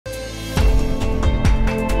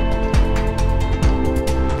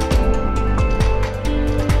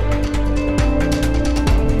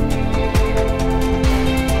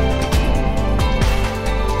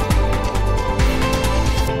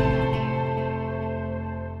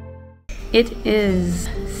It is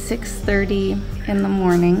 6:30 in the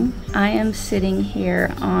morning. I am sitting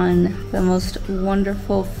here on the most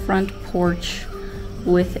wonderful front porch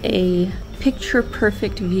with a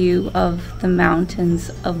picture-perfect view of the mountains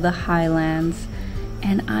of the highlands,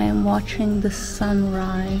 and I am watching the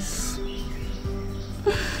sunrise.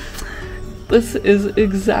 This is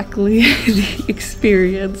exactly the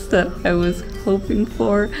experience that I was hoping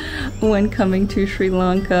for when coming to Sri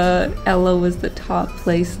Lanka. Ella was the top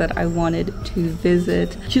place that I wanted to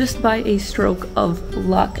visit, just by a stroke of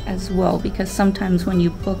luck as well, because sometimes when you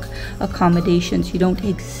book accommodations, you don't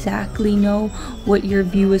exactly know what your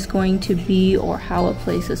view is going to be or how a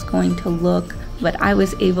place is going to look. But I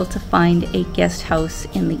was able to find a guest house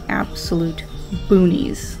in the absolute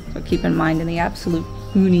boonies. So keep in mind, in the absolute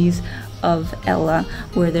boonies of Ella,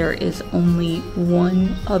 where there is only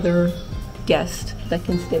one other guest that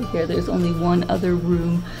can stay here. There's only one other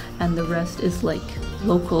room, and the rest is like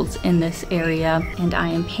locals in this area, and I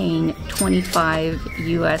am paying $25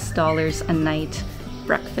 US a night,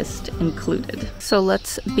 breakfast included. So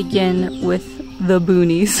let's begin with the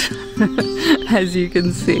boonies. As you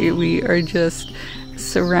can see, we are just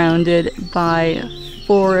surrounded by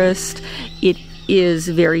forest. It is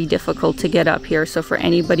very difficult to get up here, so for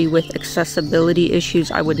anybody with accessibility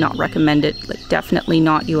issues, I would not recommend it. Like, definitely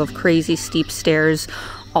not. You have crazy steep stairs,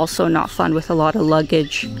 also not fun with a lot of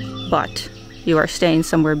luggage, but you are staying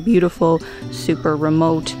somewhere beautiful, super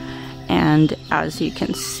remote. And as you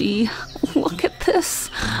can see, look at this.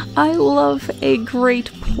 I love a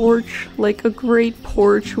great porch, like a great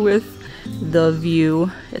porch with the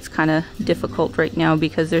view. It's kind of difficult right now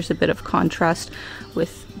because there's a bit of contrast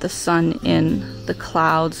with the sun in the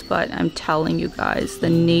clouds, but I'm telling you guys, the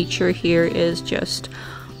nature here is just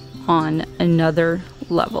on another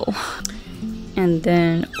level. And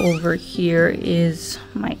then over here is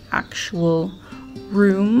my actual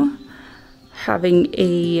room. Having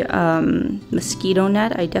a mosquito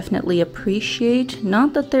net, I definitely appreciate.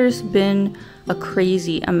 Not that there's been a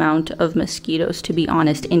crazy amount of mosquitoes, to be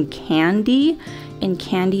honest. In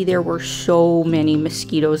Kandy, there were so many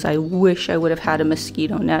mosquitoes. I wish I would have had a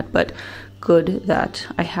mosquito net, but good that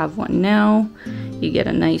I have one now. You get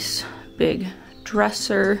a nice big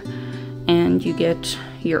dresser, and you get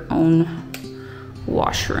your own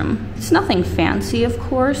washroom. It's nothing fancy, of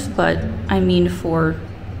course, but I mean, for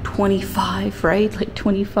 25, right? Like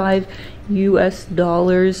 $25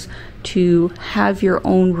 US to have your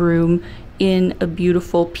own room in a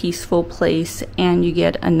beautiful, peaceful place, and you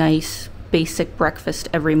get a nice basic breakfast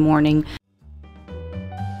every morning.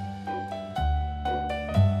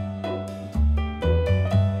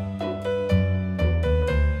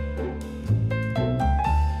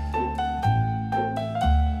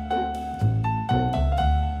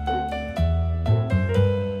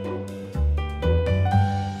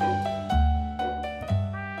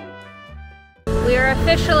 We are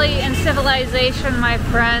officially in civilization, my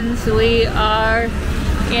friends. We are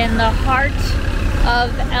in the heart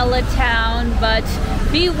of Ella town, but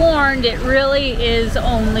be warned, it really is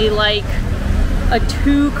only like a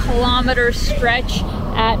 2-kilometer stretch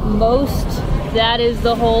at most. That is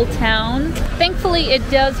the whole town. Thankfully, it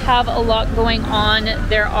does have a lot going on.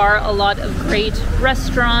 There are a lot of great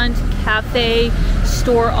restaurant, cafe,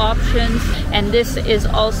 store options, and this is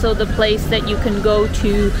also the place that you can go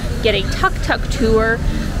to get a tuk-tuk tour,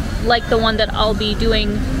 like the one that I'll be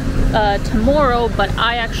doing tomorrow, but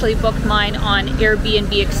I actually booked mine on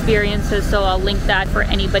Airbnb Experiences, so I'll link that for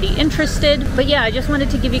anybody interested. But yeah, I just wanted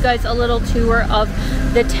to give you guys a little tour of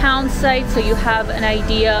the town site so you have an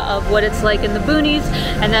idea of what it's like in the boonies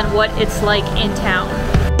and then what it's like in town.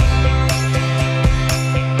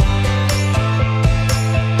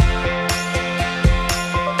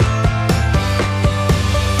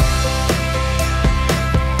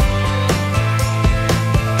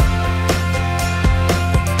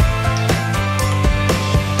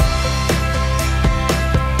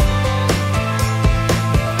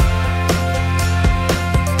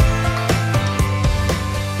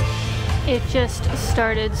 It just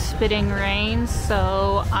started spitting rain,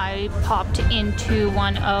 so I popped into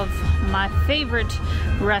one of my favorite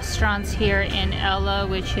restaurants here in Ella,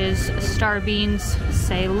 which is Starbeans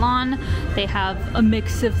Ceylon. They have a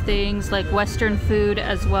mix of things like Western food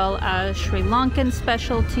as well as Sri Lankan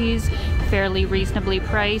specialties, fairly reasonably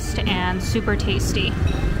priced and super tasty.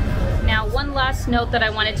 Now, one last note that I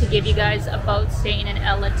wanted to give you guys about staying in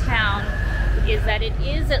Ella town is that it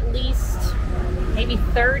is at least maybe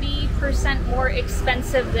 30% more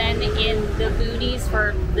expensive than in the boonies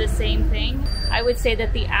for the same thing. I would say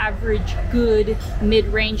that the average good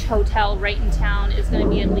mid-range hotel right in town is going to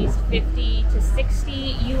be at least 50 to 60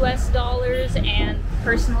 US dollars, and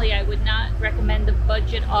personally I would not recommend the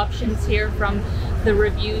budget options here from the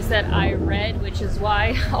reviews that I read, which is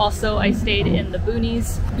why also I stayed in the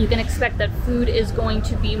boonies. You can expect that food is going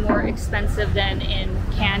to be more expensive than in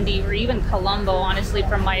Kandy or even Colombo, honestly,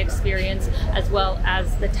 from my experience, as well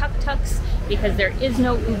as the tuk-tuks, because there is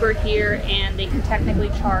no Uber here and they can technically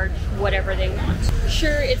charge whatever they want.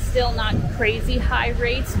 Sure, it's still not crazy high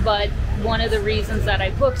rates, but one of the reasons that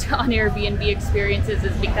I booked on Airbnb experiences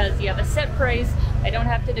is because you have a set price. I don't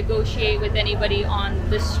have to negotiate with anybody on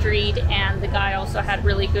the street, and the guy also had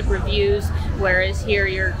really good reviews, whereas here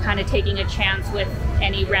you're kind of taking a chance with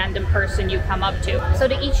any random person you come up to. So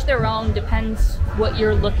to each their own, depends what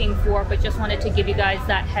you're looking for, but just wanted to give you guys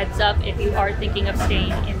that heads up if you are thinking of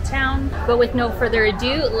staying in town. But with no further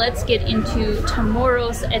ado, let's get into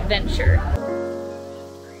tomorrow's adventure.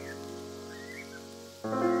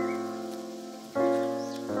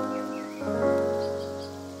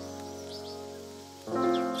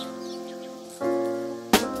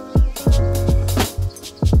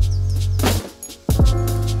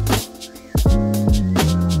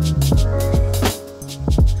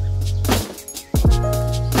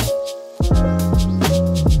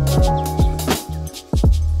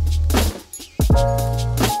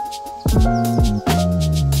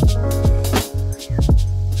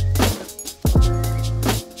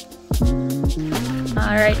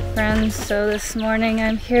 Alright friends, so this morning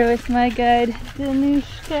I'm here with my guide,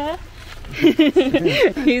 Danushka.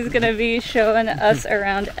 He's gonna be showing us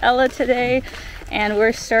around Ella today, and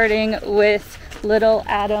we're starting with Little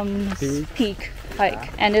Adams Peak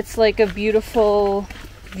hike. And it's like a beautiful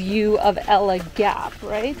view of Ella Gap,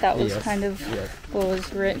 right? That was kind of what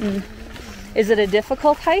was written. Is it a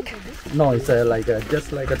difficult hike? No, it's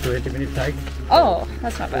just like a 20-minute hike. Oh,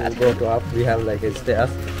 that's not bad. To go to up, we have like a stairs.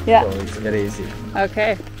 Yeah. So it's very easy.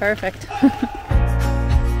 Okay, perfect.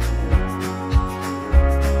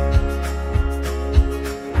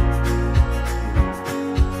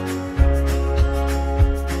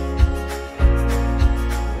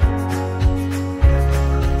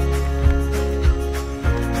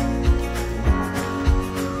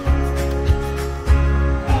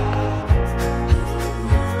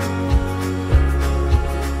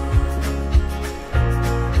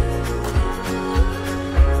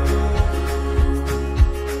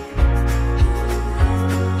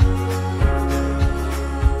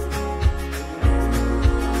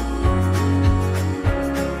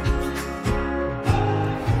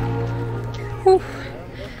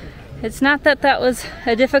 It's not that that was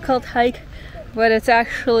a difficult hike, but it's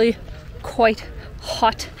actually quite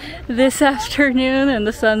hot this afternoon and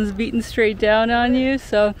the sun's beating straight down on you,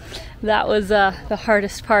 so that was the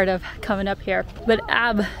hardest part of coming up here. But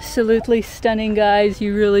absolutely stunning, guys.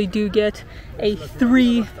 You really do get a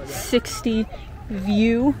 360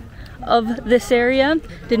 view of this area.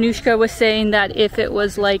 Danushka was saying that if it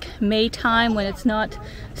was like May time, when it's not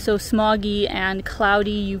so smoggy and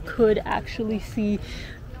cloudy, you could actually see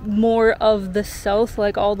more of the south,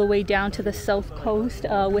 like all the way down to the south coast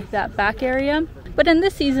with that back area. But in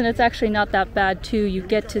this season it's actually not that bad too. You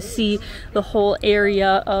get to see the whole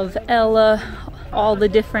area of Ella, all the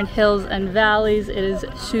different hills and valleys. It is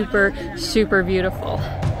super, super beautiful.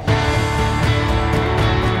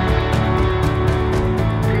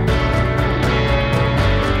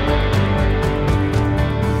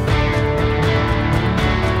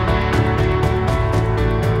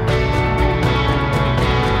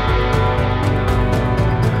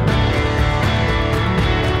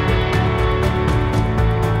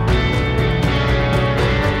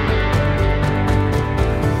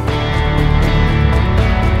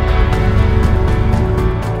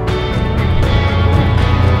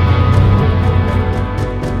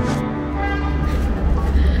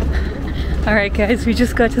 Alright guys, we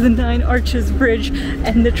just got to the 9 Arches Bridge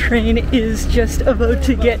and the train is just about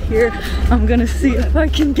to get here. I'm gonna see if I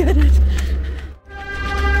can get it.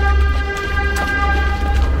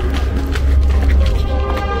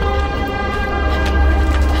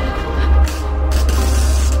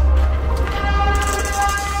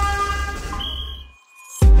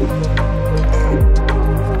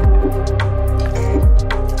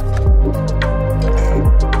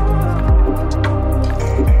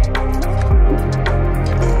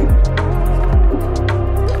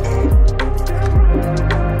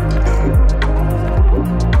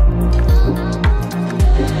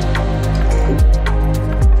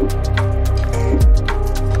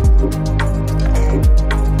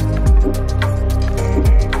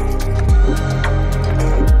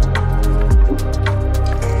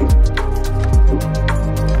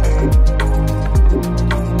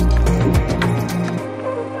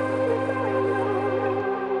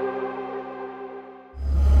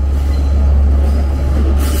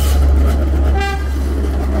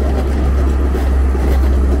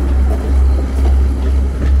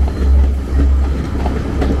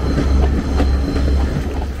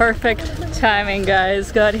 Perfect timing,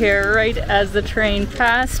 guys. Got here right as the train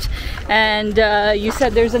passed. And you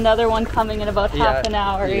said there's another one coming in about half an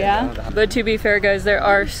hour, yeah? But to be fair, guys, there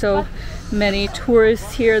are so many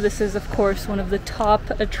tourists here. This is, of course, one of the top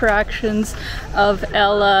attractions of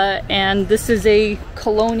Ella. And this is a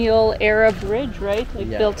colonial era bridge, right? Like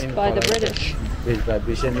built by the British. Built by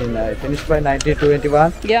British in finished by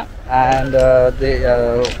 1921. Yeah. And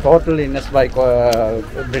totally invested by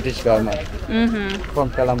British government from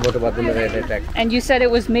Colombo to Badula railway track. And you said it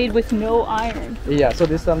was made with no iron. Yeah, so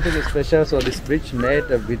this is something special. So this bridge made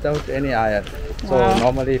without any iron. So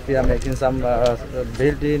normally if we are making some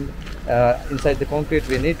building inside the concrete,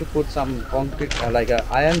 we need to put some concrete like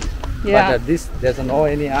iron. Yeah. But there's no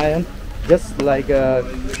any iron, just like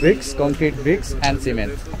bricks, concrete bricks and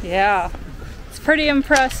cement. Yeah. It's pretty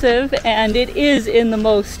impressive, and it is in the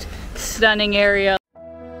most stunning area.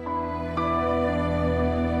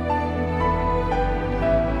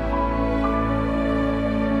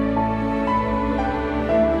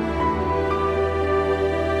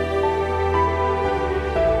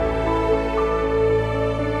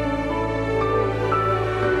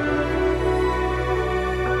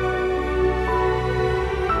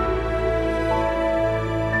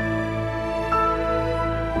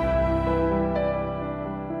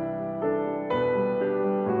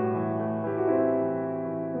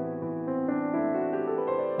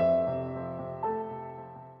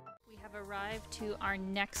 To our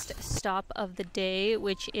next stop of the day,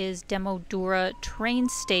 which is Demodura train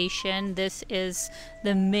station. This is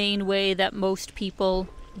the main way that most people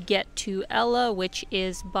get to Ella, which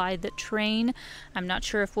is by the train. I'm not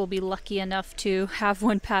sure if we'll be lucky enough to have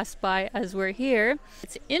one pass by as we're here.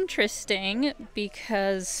 It's interesting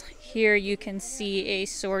because here you can see a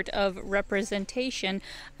sort of representation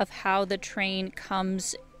of how the train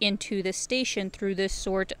comes into the station through this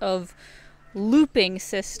sort of looping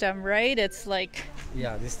system, right? It's like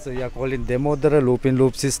this we are calling Demodara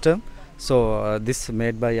loop system. So this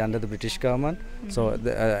made by under the British government. So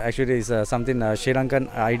actually is something Sri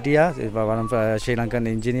Lankan idea. One of Sri Lankan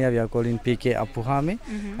engineer we are calling PK Apuhami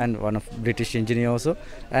and one of British engineer also.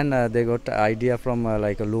 And they got idea from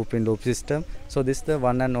like a loop system. So this is the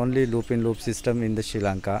one and only loop system in the Sri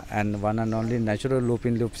Lanka and one and only natural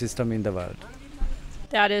loop system in the world.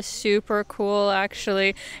 That is super cool,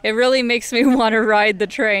 actually. It really makes me want to ride the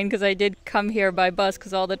train because I did come here by bus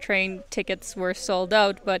because all the train tickets were sold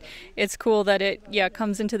out. But it's cool that it,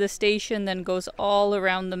 comes into the station, then goes all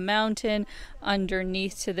around the mountain,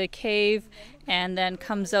 underneath to the cave, and then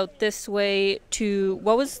comes out this way to,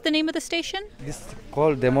 what was the name of the station? This is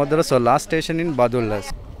called Demodara, so last station in Badulla.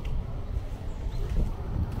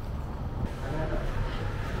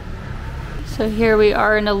 So here we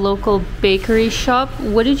are in a local bakery shop.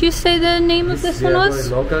 What did you say the name of this one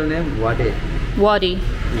was? Local name Wadi. Wadi.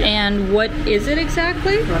 Yeah. And what is it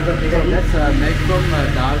exactly? So that's made from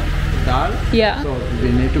dal. Yeah. So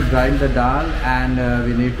we need to grind the dal and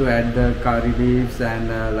we need to add the curry leaves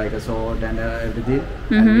and like a salt and everything.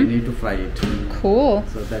 And we need to fry it. Cool.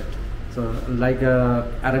 So like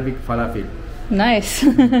Arabic falafel. Nice.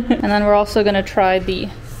 And then we're also going to try the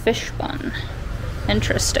fish bun.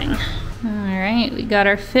 Interesting. Alright, we got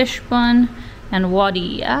our fish bun and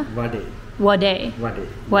wadi, yeah? Wadi. Wade.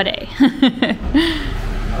 Wade.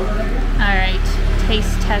 Alright,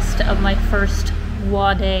 taste test of my first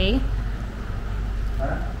wade.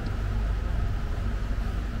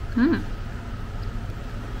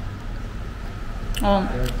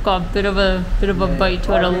 Oh, got a bit of a bite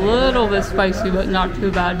to it, a little bit spicy, but not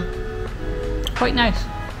too bad. Quite nice.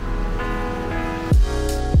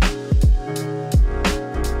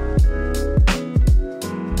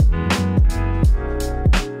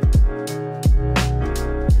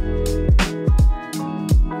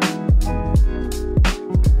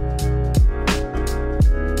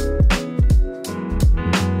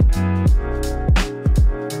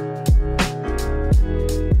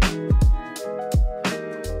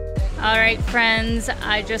 Alright friends,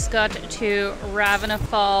 I just got to Ravana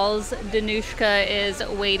Falls. Danushka is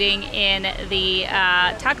waiting in the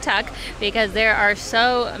tuk-tuk because there are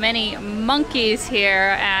so many monkeys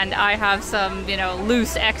here and I have some,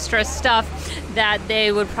 loose extra stuff that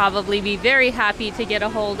they would probably be very happy to get a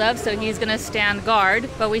hold of, so he's gonna stand guard.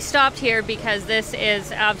 But we stopped here because this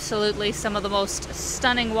is absolutely some of the most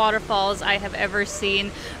stunning waterfalls I have ever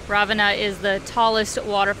seen. Ravana is the tallest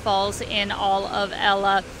waterfalls in all of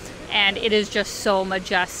Ella, and it is just so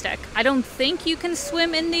majestic. I don't think you can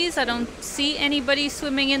swim in these. I don't see anybody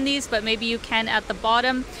swimming in these, but maybe you can at the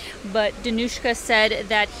bottom. But Danushka said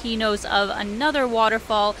that he knows of another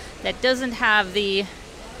waterfall that doesn't have the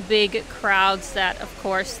big crowds that, of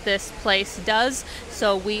course, this place does.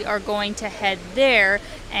 So we are going to head there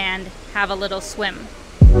and have a little swim.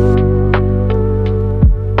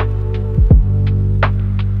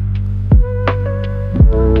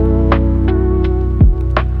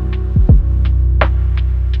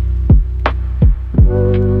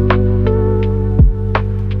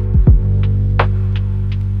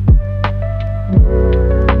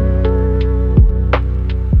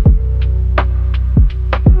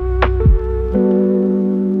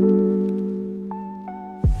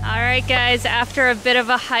 Guys, after a bit of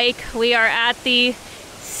a hike, we are at the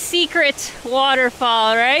secret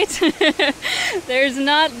waterfall, right? There's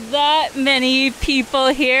not that many people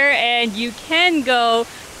here and you can go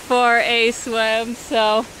for a swim.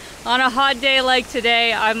 So on a hot day like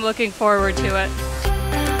today, I'm looking forward to it.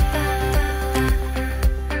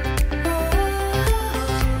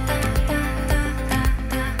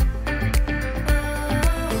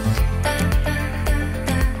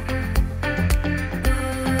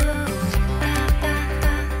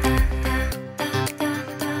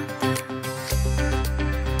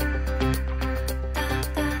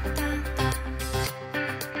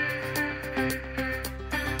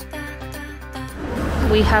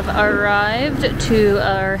 We have arrived to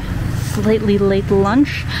our slightly late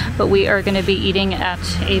lunch, but we are going to be eating at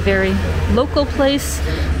a very local place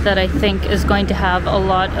that I think is going to have a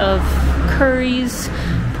lot of curries,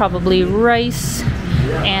 probably rice,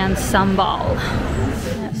 and sambal.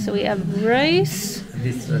 So we have rice.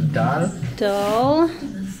 This dal. Dal.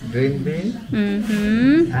 Green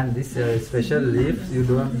bean. And this special leaf.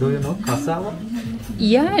 Do you know cassava?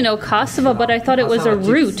 Yeah, I know cassava, but I thought it was a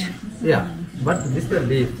root. Yeah. But this is the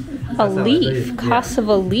leaf. A leaf,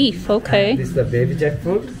 cassava leaf, okay. And this is the baby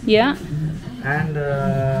jackfruit. Yeah. And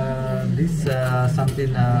this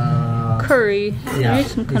something... curry, yeah, right?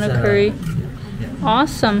 Some kind of curry. Yeah.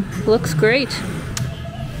 Awesome, looks great.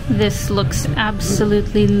 This looks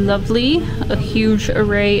absolutely lovely. A huge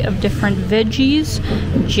array of different veggies,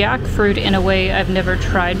 jackfruit in a way I've never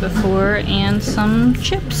tried before, and some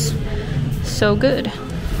chips. So good.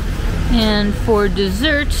 And for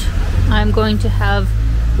dessert, I'm going to have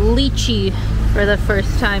lychee for the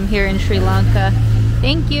first time here in Sri Lanka.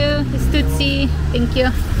 Thank you, Istutsi. Thank you.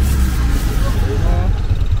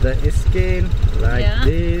 The skin like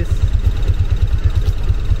this.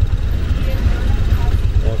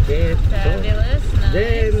 Okay. Fabulous. So Nice.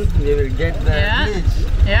 then you will get the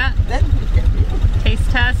peach. Yeah. Then you can Taste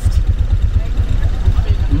test.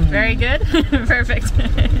 Very good. Perfect.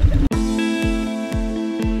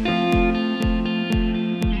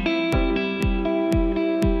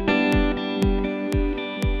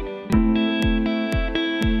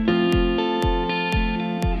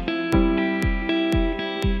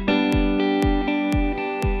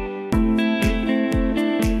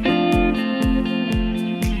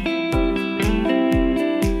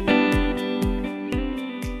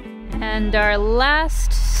 And our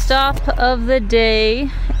last stop of the day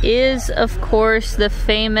is, of course, the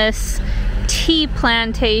famous tea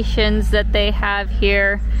plantations that they have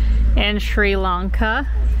here in Sri Lanka.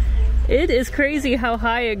 It is crazy how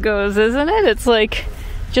high it goes, isn't it? It's like,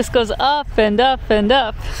 just goes up and up and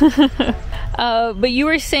up. But you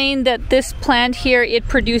were saying that this plant here, it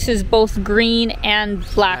produces both green and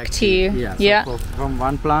black tea. Yeah. So from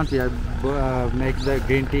one plant we have make the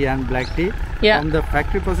green tea and black tea. Yeah. From the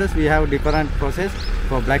factory process we have different process.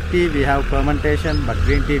 For black tea we have fermentation, but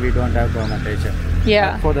green tea we don't have fermentation.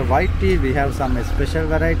 Yeah. But for the white tea we have some special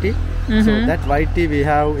variety. So that white tea we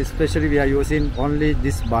have, especially we are using only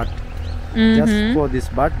this bud, just for this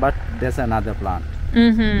bud, but there's another plant.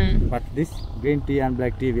 But this green tea and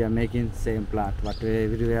black tea we are making same plant, but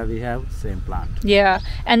everywhere we have same plant. Yeah,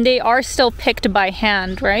 and they are still picked by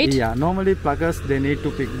hand, right? Yeah, normally pluckers they need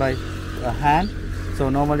to pick by hand. So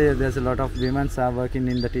normally there's a lot of women are working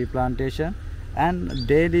in the tea plantation, and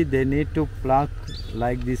daily they need to pluck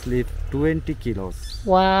like this leaf 20 kilos.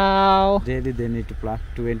 Wow. Daily they need to pluck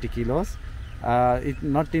 20 kilos.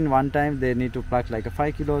 Not in one time, they need to pluck like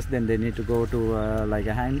 5 kilos, then they need to go to like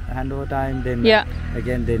a handover time, then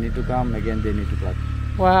again they need to come, again they need to pluck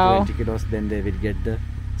 20 kilos, then they will get the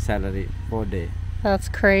salary for day. That's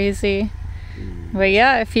crazy. But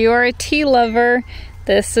yeah, if you are a tea lover,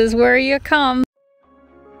 this is where you come.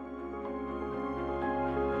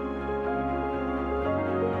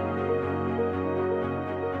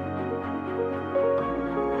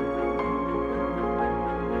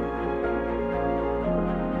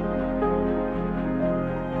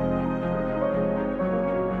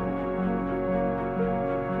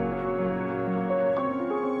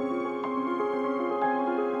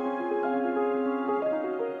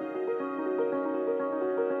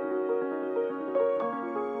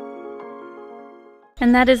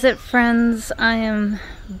 And that is it, friends. I am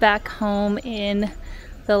back home in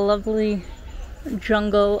the lovely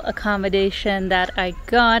jungle accommodation that I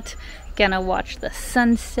got. Gonna watch the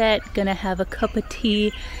sunset, gonna have a cup of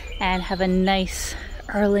tea, and have a nice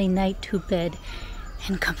early night to bed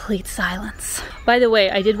in complete silence. By the way,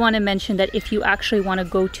 I did want to mention that if you actually want to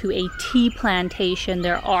go to a tea plantation,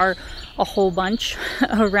 there are a whole bunch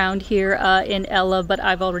around here in Ella, but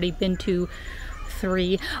I've already been to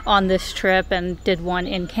 3 on this trip and did one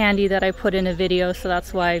in Kandy that I put in a video, so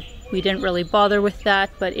that's why we didn't really bother with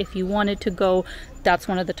that. But if you wanted to go, that's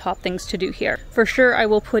one of the top things to do here. For sure, I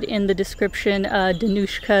will put in the description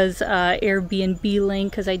Danushka's Airbnb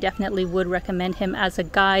link, because I definitely would recommend him as a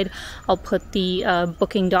guide. I'll put the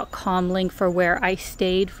booking.com link for where I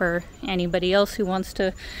stayed for anybody else who wants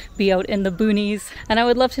to be out in the boonies. And I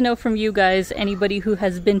would love to know from you guys, anybody who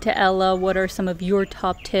has been to Ella, what are some of your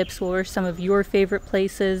top tips? What are some of your favorite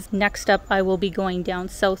places? Next up, I will be going down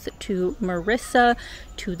south to Marissa,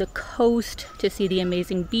 to the coast, to see the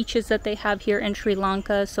amazing beaches that they have here in Sri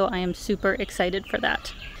Lanka, so I am super excited for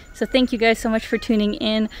that. So thank you guys so much for tuning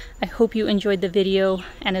in. I hope you enjoyed the video,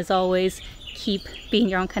 and as always, keep being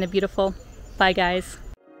your own kind of beautiful. Bye guys.